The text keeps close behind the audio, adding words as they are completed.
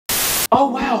Oh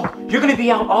wow, you're gonna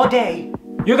be out all day.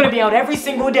 You're gonna be out every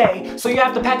single day, so you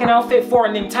have to pack an outfit for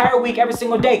an entire week every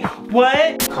single day.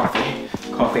 What?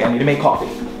 Coffee, I need to make coffee.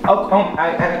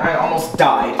 I almost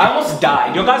died. I almost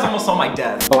died. You guys almost saw my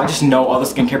death. Oh, I just know all the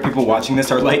skincare people watching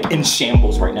this are like in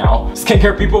shambles right now.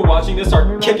 Skincare people watching this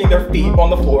are kicking their feet on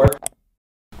the floor.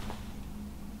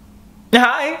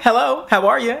 Hi, hello, how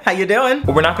are you? How you doing?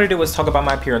 What we're not gonna do is talk about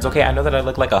my appearance, okay? I know that I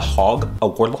look like a hog, a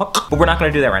warlock, but we're not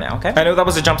gonna do that right now, okay? I know that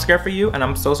was a jump scare for you, and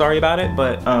I'm so sorry about it,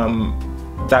 but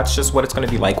that's just what it's gonna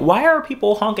be like. Why are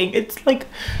people honking? It's like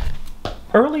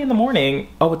early in the morning.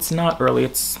 Oh, it's not early,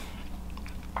 it's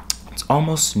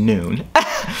almost noon.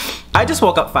 I just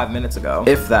woke up 5 minutes ago,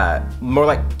 if that, more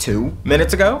like 2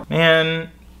 minutes ago, and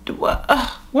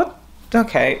what?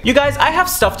 Okay. You guys, I have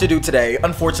stuff to do today,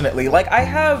 unfortunately. Like, I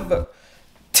have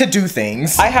to do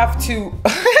things. I have to,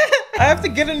 I have to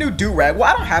get a new do-rag. Well,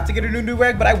 I don't have to get a new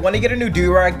do-rag, but I want to get a new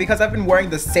do-rag because I've been wearing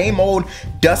the same old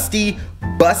dusty,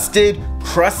 busted,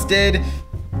 crusted,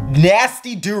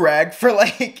 nasty do-rag for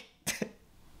like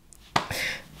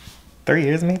 3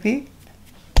 years maybe?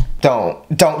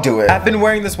 Don't do it. I've been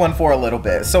wearing this one for a little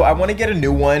bit, so I want to get a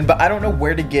new one, but I don't know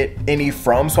where to get any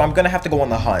from, so I'm gonna have to go on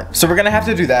the hunt. So we're gonna have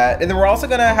to do that, and then we're also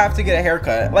gonna have to get a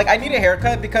haircut. Like, I need a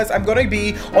haircut because I'm gonna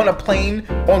be on a plane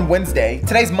on Wednesday.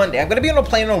 Today's Monday. I'm gonna be on a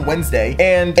plane on Wednesday,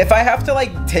 and if I have to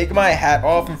like take my hat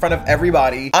off in front of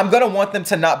everybody, I'm gonna want them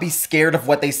to not be scared of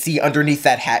what they see underneath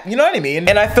that hat. You know what I mean?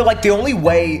 And I feel like the only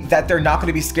way that they're not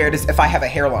gonna be scared is if I have a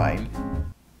hairline.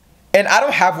 And I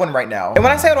don't have one right now. And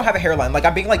when I say I don't have a hairline, like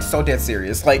I'm being like so dead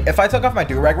serious. Like if I took off my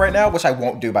do-rag right now, which I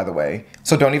won't do by the way,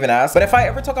 so don't even ask. But if I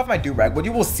ever took off my do-rag, what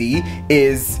you will see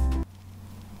is,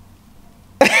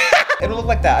 it'll look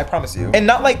like that, I promise you. And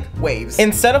not like waves.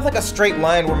 Instead of like a straight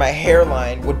line where my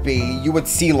hairline would be, you would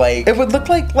see like, it would look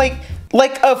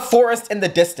like a forest in the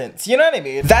distance. You know what I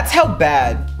mean? That's how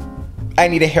bad I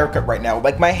need a haircut right now.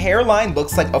 Like my hairline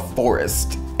looks like a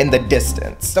forest in the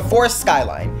distance. The forest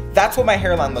skyline. That's what my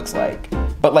hairline looks like,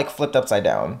 but like flipped upside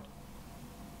down.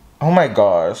 Oh my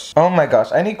gosh. Oh my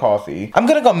gosh, I need coffee. I'm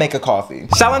gonna go make a coffee.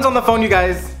 Shallon's on the phone, you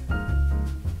guys.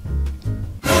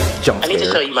 Jump scare. I need to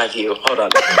show you my view. Hold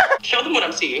on. Show them what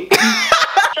I'm seeing.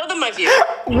 Show them my view.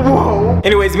 Whoa.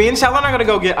 Anyways, me and Shallon are gonna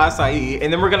go get acai,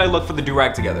 and then we're gonna look for the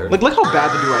do-rag together. Like, look how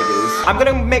bad the do-rag is. I'm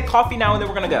gonna make coffee now, and then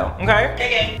we're gonna go, okay?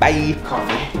 Okay. Bye.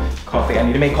 Coffee, I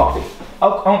need to make coffee.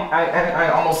 Oh,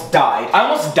 I almost died. I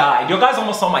almost died. You guys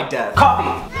almost saw my death.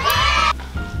 Coffee.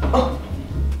 Oh.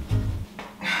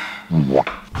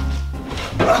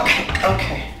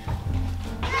 Okay.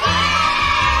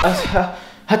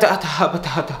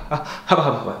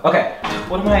 Okay,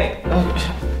 what am I?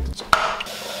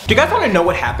 Do you guys want to know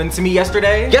what happened to me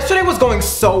yesterday? Yesterday was going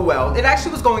so well. It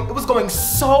actually was going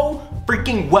so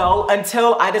freaking well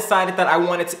until I decided that I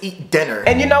wanted to eat dinner.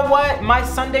 And you know what? My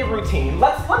Sunday routine.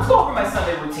 Let's go over my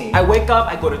Sunday routine. I wake up,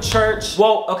 I go to church.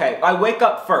 Well, okay, I wake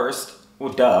up first.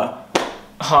 Well, duh.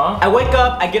 I wake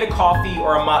up, I get a coffee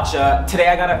or a matcha. Yesterday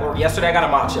I got a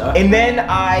matcha. And then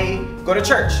I go to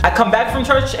church. I come back from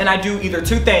church and I do either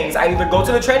two things. I either go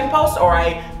to the trading post or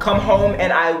I come home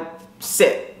and I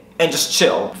sit and just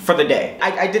chill for the day.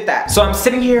 I did that. So I'm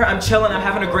sitting here, I'm chilling, I'm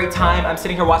having a great time. I'm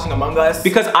sitting here watching Among Us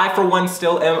because I, for one,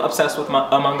 still am obsessed with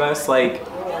Among Us. Like,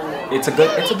 it's a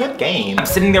good game. I'm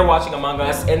sitting there watching Among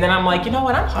Us and then I'm like, you know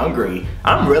what, I'm hungry.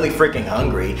 I'm really freaking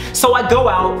hungry. So I go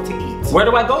out to eat. Where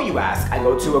do I go, you ask? I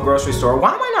go to a grocery store.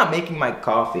 Why am I not making my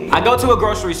coffee? I go to a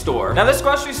grocery store. Now this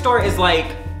grocery store is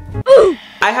like,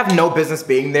 I have no business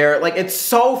being there. Like, it's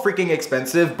so freaking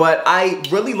expensive, but I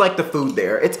really like the food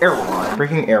there. It's Erewhon.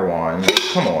 Freaking Erewhon.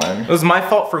 Come on. It was my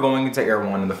fault for going into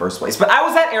Erewhon in the first place, but I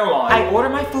was at Erewhon. I order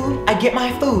my food, I get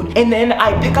my food, and then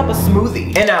I pick up a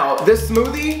smoothie. And now, this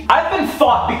smoothie, I've been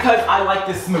fought because I like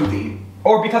this smoothie,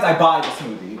 or because I buy the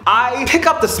smoothie. I pick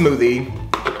up the smoothie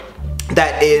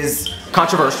that is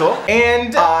controversial,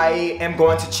 and I am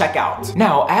going to check out.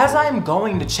 Now, as I'm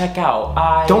going to check out,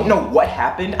 I don't know what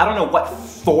happened. I don't know what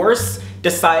force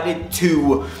decided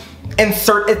to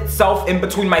insert itself in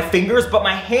between my fingers, but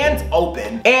my hand's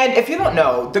open. And if you don't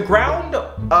know, the ground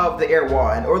of the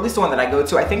Erewhon, or at least the one that I go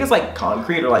to, I think it's like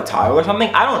concrete or like tile or something.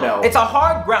 I don't know. It's a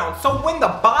hard ground, so when the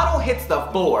bottle hits the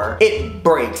floor, it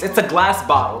breaks. It's a glass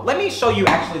bottle. Let me show you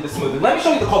actually the smoothie. Let me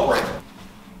show you the culprit.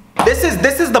 This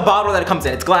is the bottle that it comes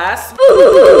in. It's glass.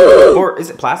 Or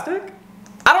is it plastic?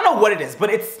 I don't know what it is,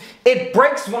 but it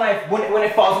breaks when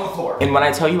it falls on the floor. And when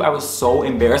I tell you I was so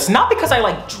embarrassed, not because I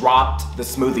like dropped the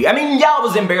smoothie. I mean, yeah, I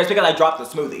was embarrassed because I dropped the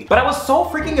smoothie, but I was so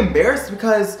freaking embarrassed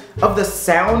because of the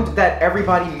sound that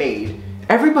everybody made.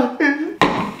 Everybody.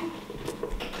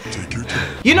 Take your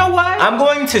time. You know what? I'm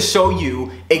going to show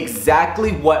you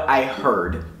exactly what I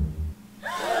heard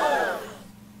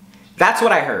That's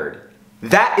what I heard.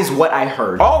 That is what I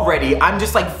heard. Already, I'm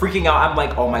just like freaking out. I'm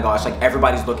like, oh my gosh, like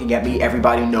everybody's looking at me.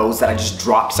 Everybody knows that I just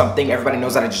dropped something. Everybody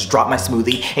knows that I just dropped my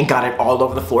smoothie and got it all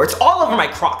over the floor. It's all over my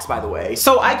Crocs, by the way.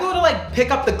 So I go to like pick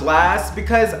up the glass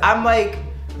because I'm like,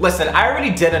 listen, I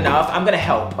already did enough. I'm gonna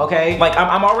help, okay? Like,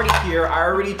 I'm already here. I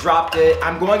already dropped it.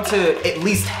 I'm going to at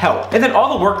least help. And then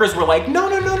all the workers were like, no,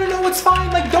 it's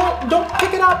fine. Like, don't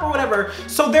pick it up or whatever.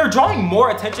 So they're drawing more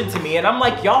attention to me. And I'm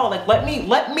like, y'all, like, let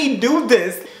me do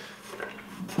this.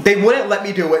 They wouldn't let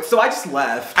me do it, so I just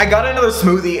left. I got another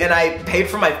smoothie and I paid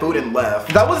for my food and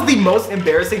left. That was the most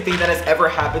embarrassing thing that has ever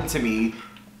happened to me.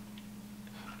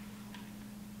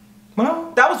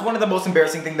 Well, that was one of the most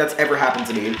embarrassing things that's ever happened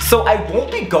to me. So I won't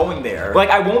be going there. Like,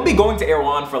 I won't be going to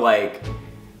Errands for like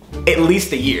at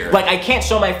least a year. Like, I can't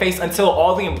show my face until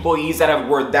all the employees that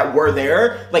were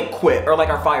there like quit or like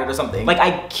are fired or something. Like,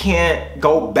 I can't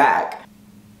go back.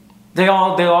 They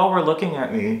all were looking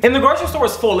at me. And the grocery store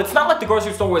was full. It's not like the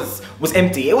grocery store was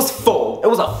empty. It was full. It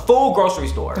was a full grocery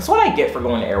store. That's what I get for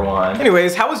going to Erewhon.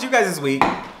 Anyways, how was you guys' week?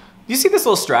 You see this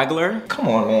little straggler? Come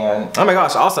on, man. Oh my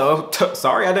gosh, also,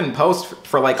 sorry I didn't post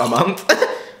for like a month.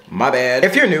 My bad.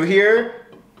 If you're new here,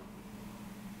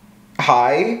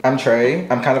 hi, I'm Trey.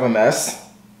 I'm kind of a mess.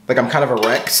 Like, I'm kind of a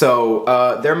wreck.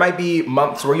 So there might be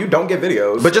months where you don't get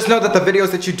videos. But just know that the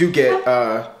videos that you do get,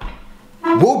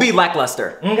 will be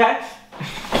lackluster, okay?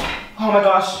 Oh my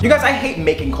gosh. You guys, I hate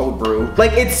making cold brew.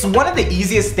 Like, it's one of the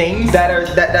easiest things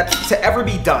that's to ever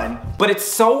be done, but it's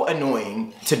so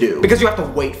annoying to do because you have to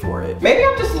wait for it. Maybe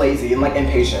I'm just lazy and like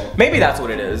impatient. Maybe that's what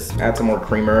it is. Add some more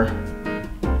creamer,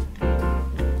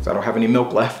 so I don't have any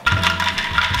milk left.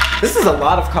 This is a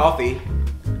lot of coffee.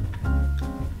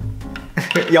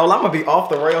 Y'all, I'm gonna be off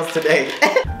the rails today.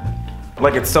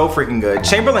 Like, it's so freaking good.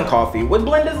 Chamberlain coffee. What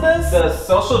blend is this? The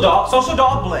Social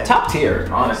Dog blend. Top tier,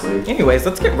 honestly. Anyways,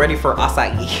 let's get ready for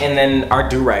acai. And then our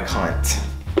do-rag hunt.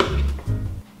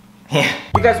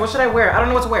 You guys, what should I wear? I don't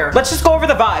know what to wear. Let's just go over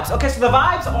the vibes. Okay, so the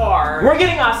vibes are, we're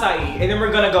getting acai, and then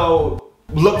we're gonna go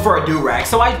look for a do-rag.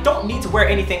 So I don't need to wear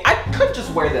anything. I could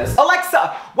just wear this.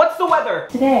 Alexa, what's the weather?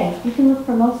 Today, you can look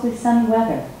for mostly sunny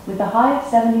weather with a high of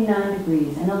 79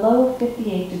 degrees and a low of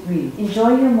 58 degrees.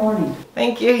 Enjoy your morning.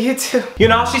 Thank you, you too. You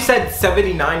know, she said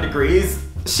 79 degrees.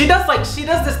 She does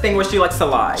this thing where she likes to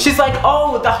lie. She's like,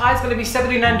 oh, the high is gonna be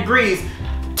 79 degrees.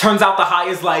 Turns out the high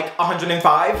is like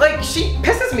 105. Like, she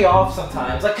pisses me off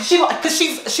sometimes. Like, cause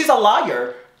she's a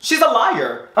liar. She's a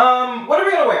liar. What are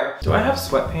we gonna wear? Do I have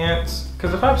sweatpants?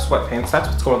 Because if I have sweatpants, that's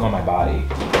what's going on my body.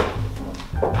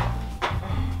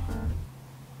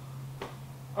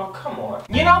 Oh, come on.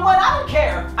 You know what? I don't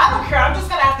care. I don't care. I'm just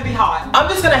gonna have to be hot. I'm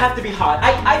just gonna have to be hot.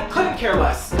 I couldn't care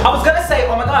less. I was gonna say,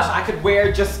 oh my gosh, I could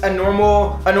wear just a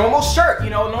normal shirt, you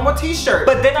know, a normal t-shirt.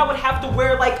 But then I would have to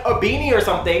wear like a beanie or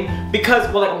something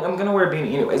because, well, like, I'm gonna wear a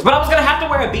beanie anyways. But I was gonna have to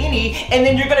wear a beanie and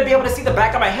then you're gonna be able to see the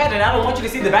back of my head, and I don't want you to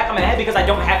see the back of my head because I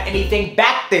don't have anything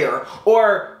back there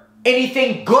or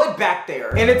anything good back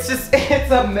there. And it's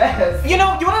a mess. You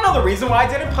know, you wanna know the reason why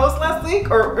I didn't post last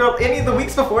week or any of the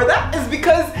weeks before that? Is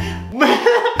because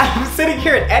I'm sitting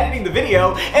here and editing the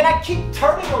video and I keep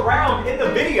turning around in the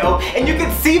video and you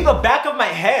can see the back of my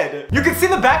head. You can see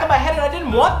the back of my head and I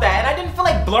didn't want that and I didn't feel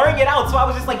like blurring it out. So I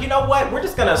was just like, you know what? We're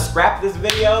just gonna scrap this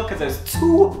video because there's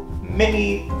too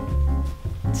many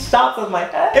shots of my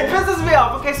head. It pisses me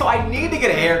off. Okay, so I need to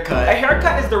get a haircut. A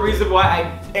haircut is the reason why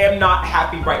I am not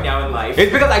happy right now in life.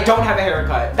 It's because I don't have a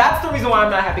haircut. That's the reason why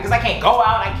I'm not happy, because I can't go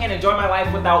out, I can't enjoy my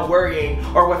life without worrying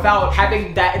or without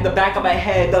having that in the back of my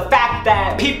head. The fact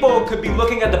that people could be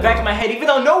looking at the back of my head even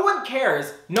though no one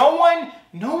cares. No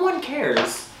one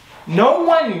cares. No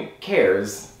one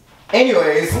cares.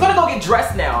 Anyways, I'm gonna go get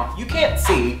dressed now. You can't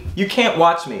see. You can't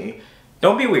watch me.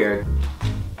 Don't be weird.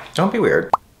 Don't be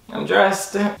weird. I'm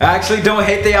dressed. I actually don't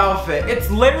hate the outfit. It's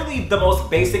literally the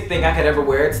most basic thing I could ever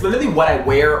wear. It's literally what I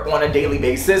wear on a daily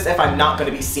basis if I'm not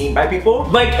gonna be seen by people.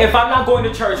 Like, if I'm not going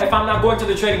to church, if I'm not going to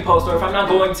the trading post, or if I'm not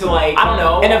going to, like, I don't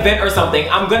know, an event or something,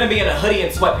 I'm gonna be in a hoodie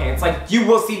and sweatpants. Like, you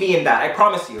will see me in that, I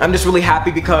promise you. I'm just really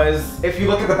happy because if you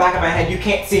look at the back of my head, you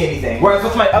can't see anything. Whereas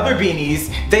with my other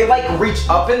beanies, they like reach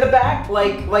up in the back,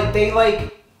 like they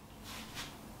like,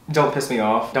 don't piss me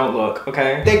off, don't look,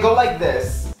 okay? They go like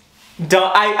this.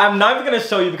 I'm not even gonna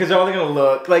show you because y'all are gonna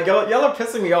look. Like, y'all are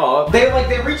pissing me off. They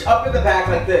reach up in the back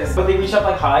like this, but they reach up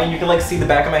like high and you can like see the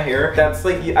back of my hair. That's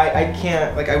like, I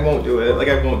can't, like, I won't do it. Like,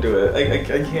 I won't do it. I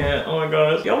can't, oh my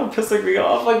gosh. Y'all are pissing me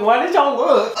off. Like, why did y'all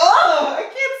look? Ugh, I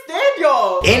can't stand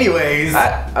y'all. Anyways,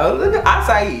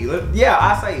 acai. Yeah,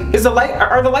 acai. Is the light,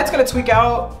 are the lights gonna tweak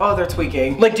out? Oh, they're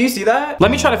tweaking. Like, do you see that?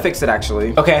 Let me try to fix it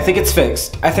actually. Okay, I think it's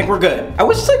fixed. I think we're good. I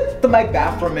wish like my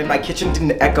bathroom and my kitchen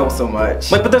didn't echo so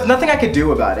much. Like, but there's nothing I could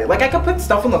do about it. Like, I could put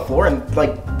stuff on the floor and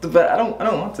like, but I don't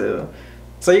want to.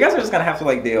 So you guys are just gonna have to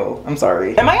like deal. I'm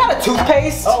sorry. Am I out of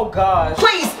toothpaste? Oh gosh.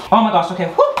 Please. Oh my gosh, okay.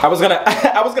 Woo. I was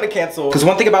gonna cancel. Because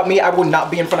one thing about me, I will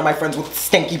not be in front of my friends with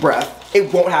stinky breath.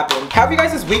 It won't happen. How have you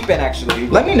guys this week been actually?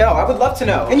 Let me know, I would love to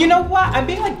know. And you know what? I'm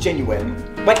being like genuine.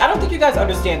 Like, I don't think you guys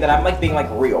understand that I'm like being like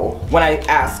real when I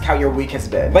ask how your week has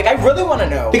been. Like, I really wanna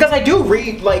know. Because I do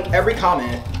read like every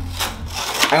comment.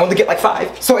 I only get like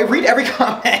 5. So I read every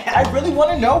comment. I really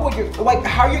want to know what like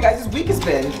how your guys' week has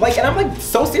been. Like, and I'm like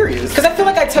so serious. Because I feel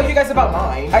like I tell you guys about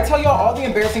mine. I tell y'all all the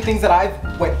embarrassing things that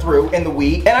I've went through in the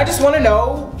week. And I just want to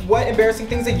know what embarrassing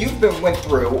things that you've went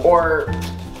through or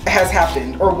has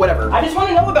happened or whatever. I just want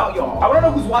to know about y'all. I want to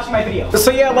know who's watching my video.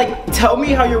 So yeah, like tell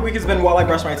me how your week has been while I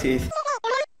brush my teeth.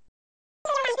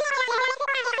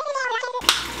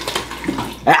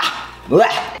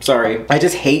 Sorry. I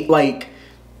just hate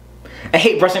I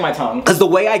hate brushing my tongue. Cause the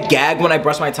way I gag when I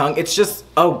brush my tongue, it's just,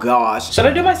 oh gosh. Should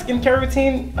I do my skincare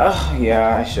routine? Oh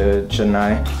yeah, I should, shouldn't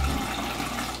I?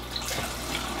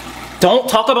 Don't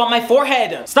talk about my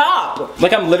forehead, stop!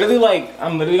 Like I'm literally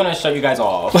gonna shut you guys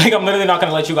off. Like I'm literally not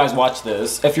gonna let you guys watch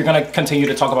this if you're gonna continue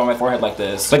to talk about my forehead like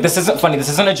this. Like this isn't funny, this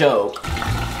isn't a joke.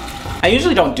 I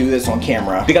usually don't do this on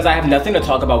camera because I have nothing to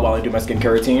talk about while I do my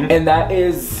skincare routine. And that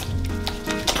is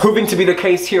proving to be the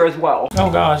case here as well. Oh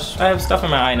gosh, I have stuff in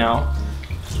my eye now.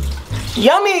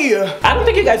 Yummy! I don't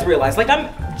think you guys realize, like I'm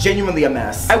genuinely a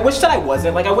mess. I wish that I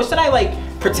wasn't. Like I wish that I like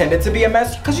pretended to be a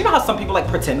mess. Cause you know how some people like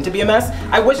pretend to be a mess?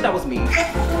 I wish that was me.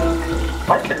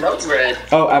 Why your nose red?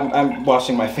 Oh, I'm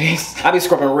washing my face. I be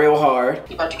scrubbing real hard.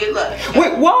 You about to get left.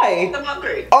 Wait, why? I'm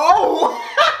hungry. Oh!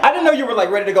 I didn't know you were like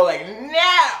ready to go like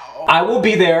now. I will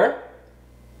be there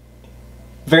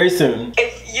very soon.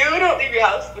 If you don't leave your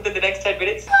house within the next 10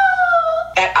 minutes,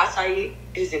 that acai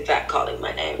is in fact calling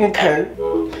my name. Okay.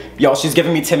 Y'all, she's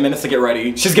giving me 10 minutes to get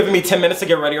ready. She's giving me 10 minutes to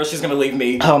get ready or she's gonna leave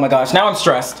me. Oh my gosh, now I'm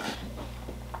stressed.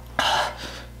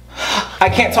 I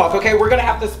can't talk, okay? We're gonna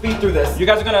have to speed through this. You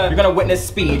guys are you're gonna witness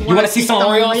speed. You wanna see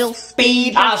some real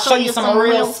speed? I'll show you some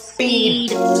real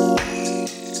speed.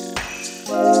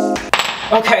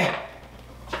 Okay.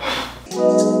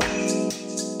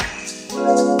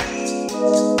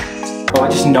 Oh, I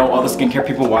just know all the skincare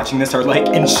people watching this are like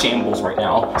in shambles right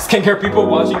now. Skincare people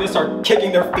watching this are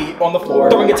kicking their feet on the floor,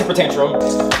 throwing a temper tantrum.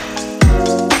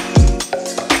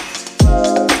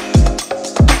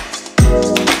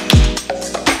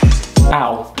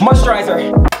 Ow.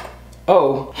 Moisturizer.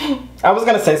 Oh, I was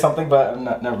gonna say something, but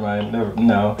never mind.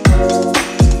 No.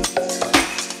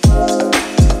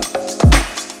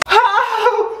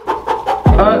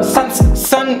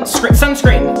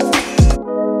 Sunscreen.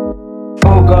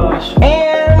 Oh gosh.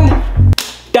 And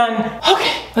done.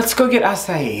 Okay, let's go get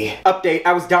acai. Update,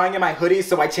 I was dying in my hoodie,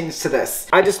 so I changed to this.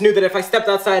 I just knew that if I stepped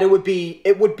outside, it would be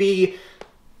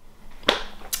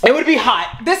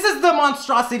hot. This is the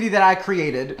monstrosity that I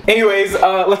created. Anyways,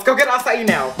 let's go get acai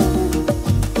now.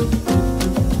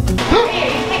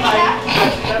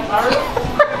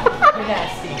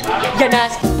 You're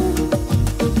nasty.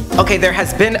 Okay, there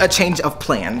has been a change of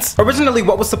plans. Originally,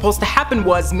 what was supposed to happen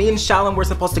was me and Shalyn were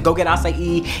supposed to go get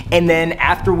acai, and then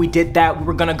after we did that, we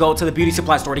were gonna go to the beauty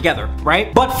supply store together,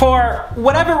 right? But for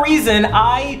whatever reason,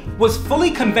 I was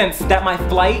fully convinced that my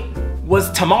flight was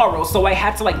tomorrow, so I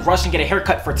had to like rush and get a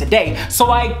haircut for today.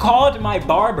 So I called my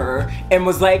barber and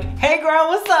was like, hey girl,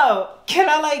 what's up? Can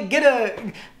I like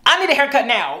I need a haircut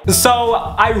now. So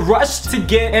I rushed to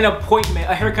get an appointment,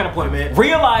 a haircut appointment,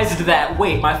 realized that,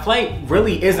 wait, my flight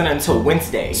really isn't until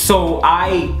Wednesday. So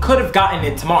I could have gotten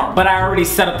it tomorrow, but I already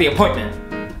set up the appointment,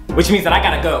 which means that I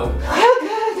gotta go.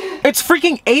 It's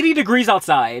freaking 80 degrees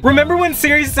outside. Remember when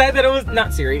Siri said that it was,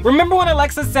 not Siri. Remember when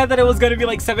Alexa said that it was gonna be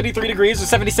like 73 degrees or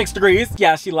 76 degrees?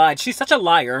 Yeah, she lied. She's such a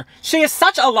liar. She is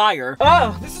such a liar.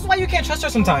 Oh, this is why you can't trust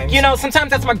her sometimes. You know, sometimes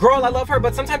that's my girl, I love her,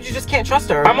 but sometimes you just can't trust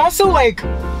her. I'm also like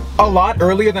a lot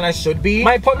earlier than I should be.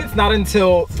 My appointment's not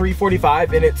until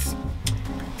 3:45 and it's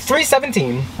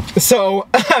 3:17. So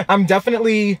I'm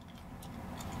definitely,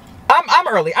 I'm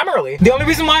early. The only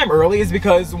reason why I'm early is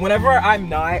because whenever I'm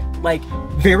not like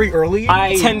very early,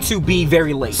 I tend to be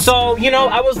very late. So, you know,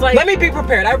 I was like, let me be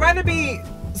prepared. I'd rather be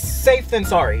safe than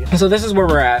sorry. So this is where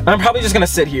we're at. I'm probably just gonna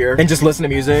sit here and just listen to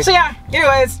music. So yeah,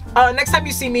 anyways, next time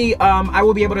you see me, I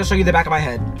will be able to show you the back of my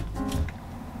head.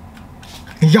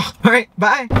 Yeah, all right,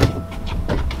 bye.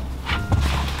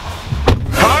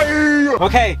 Hi.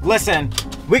 Okay, listen.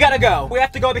 we gotta go. We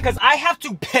have to go because I have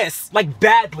to piss, like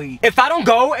badly. If I don't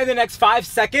go in the next 5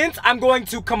 seconds, I'm going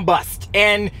to combust.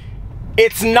 And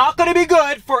it's not gonna be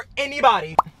good for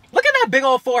anybody. Look at that big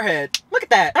old forehead. Look at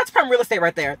that. That's prime real estate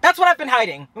right there. That's what I've been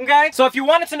hiding, okay? So if you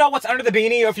wanted to know what's under the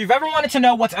beanie, or if you've ever wanted to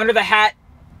know what's under the hat,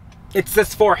 it's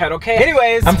this forehead, okay?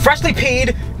 Anyways, I'm freshly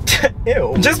peed.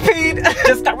 Ew. Just peed.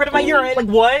 Just got rid of my urine. Like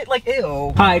what? Like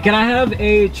ew. Hi, can I have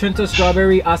a Trenta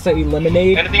strawberry acai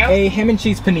lemonade? Anything else? A ham and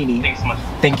cheese panini. Thanks so much.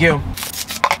 Thank you.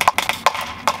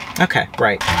 Okay,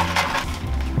 right.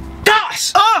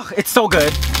 Gosh! Oh, it's so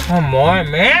good. Come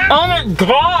on, man. Oh my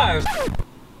gosh.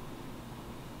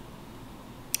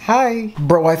 Hi.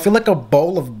 Bro, I feel like a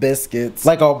bowl of biscuits.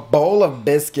 Like a bowl of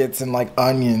biscuits and like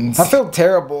onions. I feel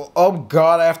terrible. Oh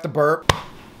God, I have to burp.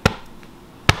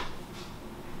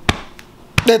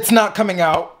 It's not coming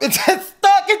out. It's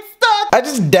stuck, it's stuck. I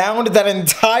just downed that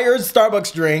entire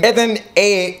Starbucks drink and then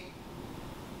ate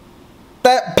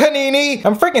that panini.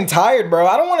 I'm freaking tired, bro.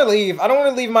 I don't want to leave. I don't want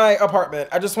to leave my apartment.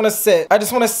 I just want to sit. I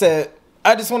just want to sit.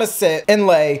 I just want to sit and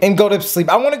lay and go to sleep.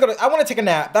 I want to take a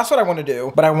nap. That's what I want to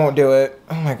do, but I won't do it.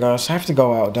 Oh my gosh, I have to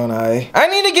go out, don't I? I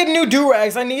need to get new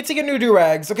do-rags. I need to get new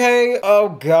do-rags, okay? Oh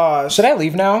gosh. Should I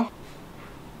leave now?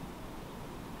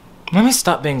 Let me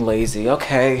stop being lazy,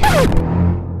 okay?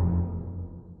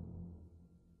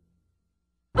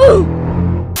 Ooh.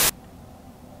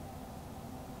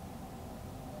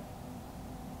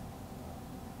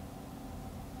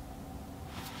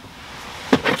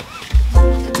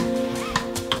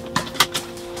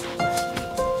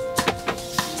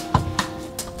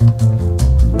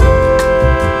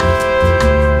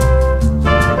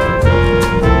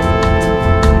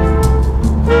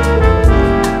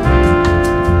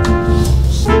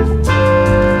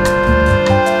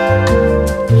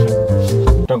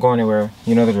 Don't go anywhere.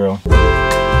 You know the drill.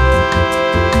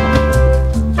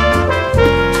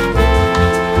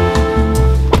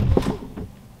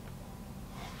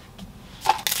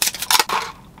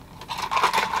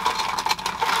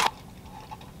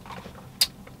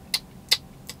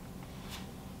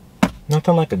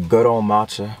 Nothing like a good old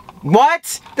matcha.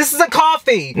 What? This is a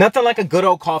coffee! Nothing like a good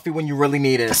old coffee when you really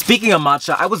need it. Speaking of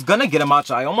matcha, I was gonna get a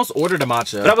matcha. I almost ordered a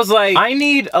matcha. But I was like, I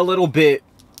need a little bit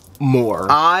more.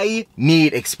 I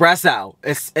need espresso.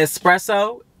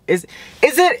 Espresso? Is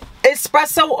it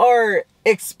espresso or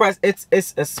express? It's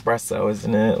espresso,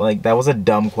 isn't it? Like, that was a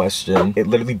dumb question. It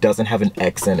literally doesn't have an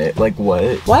X in it. Like,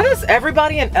 what? Why does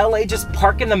everybody in LA just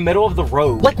park in the middle of the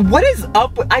road? Like, what is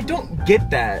up with, I don't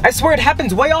get that. I swear it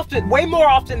happens way more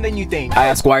often than you think. I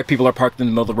ask why people are parked in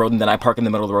the middle of the road and then I park in the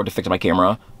middle of the road to fix my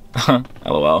camera.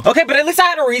 LOL. Okay, but at least I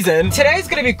had a reason. Today's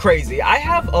gonna be crazy. I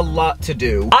have a lot to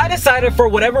do. I decided for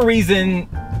whatever reason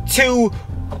to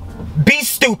be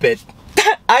stupid.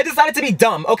 I decided to be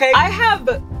dumb, okay? I have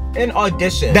an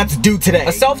audition that's due today.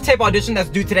 A self-tape audition that's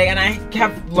due today, and I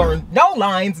have learned no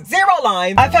lines, 0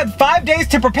 lines. I've had 5 days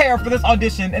to prepare for this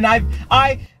audition, and I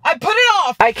put it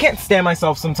off. I can't stand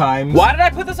myself sometimes. Why did I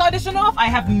put this audition off? I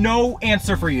have no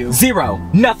answer for you. 0.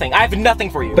 Nothing. I have nothing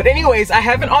for you. But anyways, I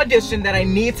have an audition that I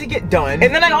need to get done.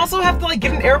 And then I also have to like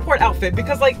get an airport outfit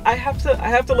because like I have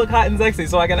to look hot and sexy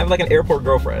so I can have like an airport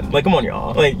girlfriend. Like, come on,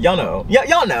 y'all. Like, y'all know.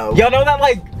 Y'all know. Y'all know that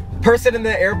like person in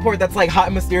the airport that's like hot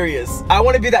and mysterious. I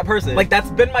want to be that person. Like,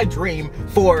 that's been my dream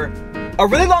for a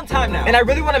really long time now, and I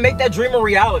really want to make that dream a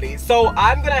reality. So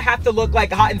I'm gonna have to look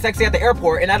like hot and sexy at the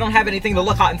airport, and I don't have anything to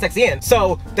look hot and sexy in.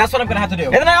 So that's what I'm gonna have to do.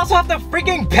 And then I also have to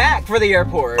freaking pack for the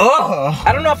airport. Ugh.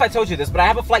 I don't know if I told you this, but I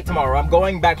have a flight tomorrow. I'm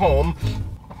going back home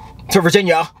to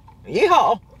Virginia.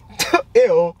 Yeehaw.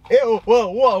 Ew,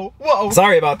 whoa.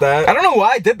 Sorry about that. I don't know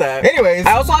why I did that. Anyways,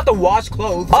 I also have to wash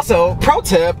clothes. Also, pro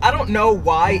tip, I don't know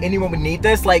why anyone would need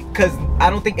this, like, cause I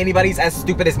don't think anybody's as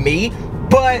stupid as me,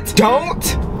 but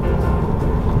don't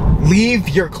leave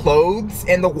your clothes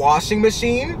in the washing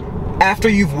machine after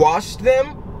you've washed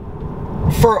them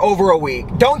for over a week.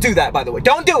 Don't do that, by the way.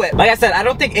 Don't do it. Like I said, I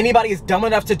don't think anybody is dumb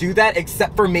enough to do that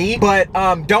except for me, but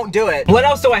don't do it. What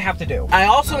else do I have to do? I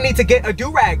also need to get a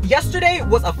do-rag. Yesterday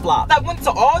was a flop. I went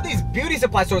to all these beauty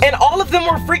supply stores and all of them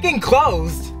were freaking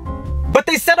closed. But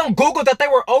they said on Google that they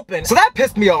were open. So that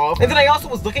pissed me off. And then I also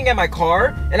was looking at my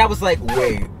car and I was like,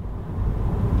 wait.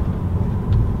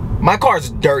 My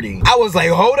car's dirty. I was like,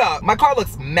 hold up. My car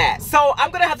looks matte. So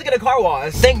I'm gonna have to get a car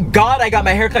wash. Thank God I got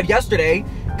my hair cut yesterday,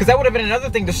 because that would have been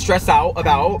another thing to stress out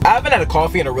about. I haven't had a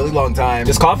coffee in a really long time.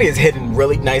 This coffee is hitting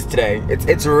really nice today.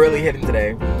 It's really hitting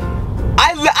today.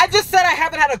 I just said I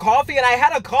haven't had a coffee, and I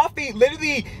had a coffee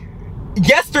literally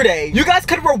yesterday. You guys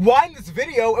could rewind this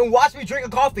video and watch me drink a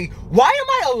coffee. Why am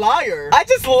I a liar? I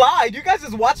just lied. You guys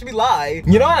just watched me lie.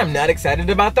 You know what I'm not excited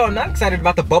about though? I'm not excited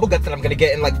about the bubble guts that I'm gonna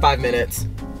get in like 5 minutes.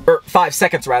 Or 5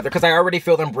 seconds rather, because I already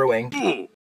feel them brewing.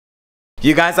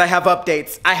 You guys, I have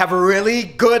updates. I have really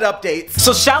good updates.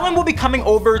 So Shallon will be coming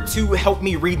over to help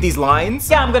me read these lines.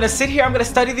 Yeah, I'm gonna sit here, I'm gonna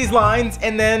study these lines,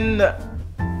 and then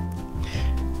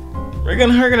we're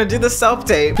gonna do the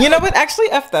self-tape. You know what,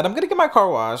 actually F that, I'm gonna get my car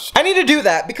washed. I need to do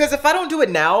that, because if I don't do it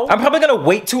now, I'm probably gonna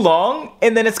wait too long,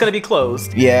 and then it's gonna be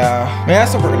closed. Yeah,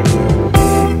 that's what we're gonna do.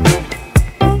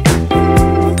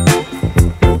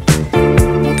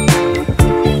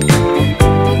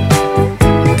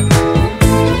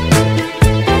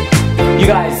 You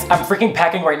guys, I'm freaking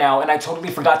packing right now and I totally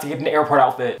forgot to get an airport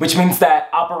outfit, which means that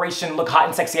Operation Look Hot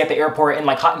and Sexy at the Airport and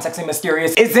like Hot and Sexy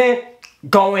Mysterious isn't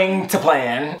going to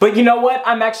plan. But you know what?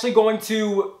 I'm gonna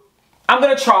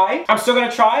try. I'm still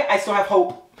gonna try. I still have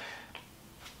hope.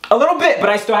 A little bit, but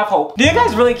I still have hope. Do you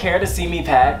guys really care to see me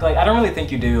pack? Like, I don't really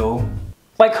think you do.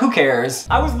 Like, who cares?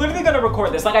 I was literally gonna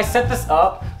record this. Like, I set this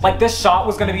up. Like, this shot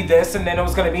was gonna be this, and then it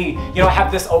was gonna be, you know,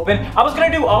 have this open. I was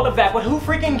gonna do all of that, but who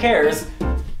freaking cares?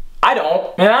 I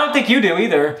don't. And I don't think you do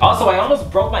either. Also, I almost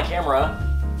broke my camera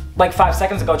like 5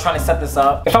 seconds ago trying to set this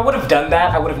up. If I would have done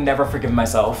that, I would have never forgiven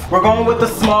myself. We're going with the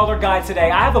smaller guy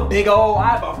today. I have a big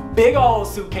old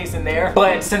suitcase in there.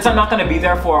 But since I'm not gonna be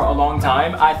there for a long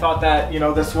time, I thought that, you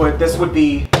know, this would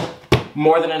be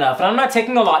more than enough. And I'm not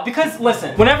taking a lot because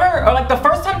listen, like the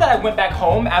first time that I went back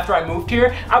home after I moved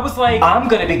here, I was like, I'm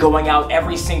gonna be going out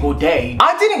every single day.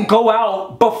 I didn't go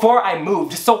out before I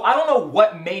moved, so I don't know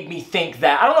what made me think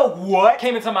that. I don't know what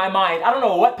came into my mind. I don't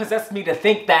know what possessed me to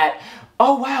think that,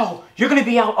 oh wow, you're gonna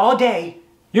be out all day.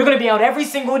 You're gonna be out every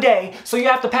single day, so you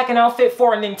have to pack an outfit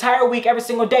for an entire week every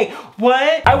single day.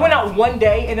 What? I went out one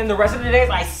day and then the rest of the days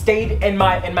I stayed in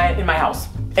my house.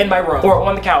 In my room or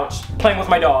on the couch playing with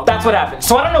my dog. That's what happened.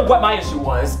 So I don't know what my issue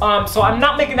was. So I'm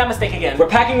not making that mistake again. We're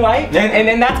packing light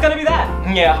and that's gonna be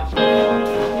that. Yeah.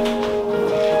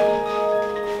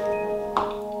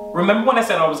 Remember when I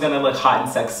said I was gonna look hot and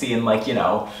sexy and like, you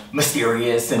know,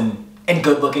 mysterious and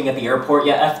good looking at the airport?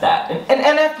 Yeah, F that. And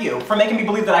F you for making me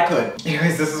believe that I could.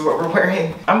 Anyways, this is what we're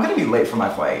wearing. I'm gonna be late for my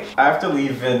flight. I have to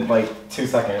leave in like 2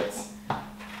 seconds.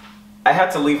 I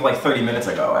had to leave like 30 minutes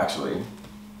ago, actually.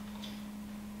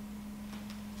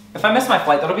 If I miss my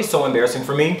flight, that'll be so embarrassing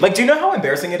for me. Like, do you know how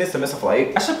embarrassing it is to miss a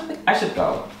flight? I should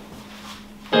go.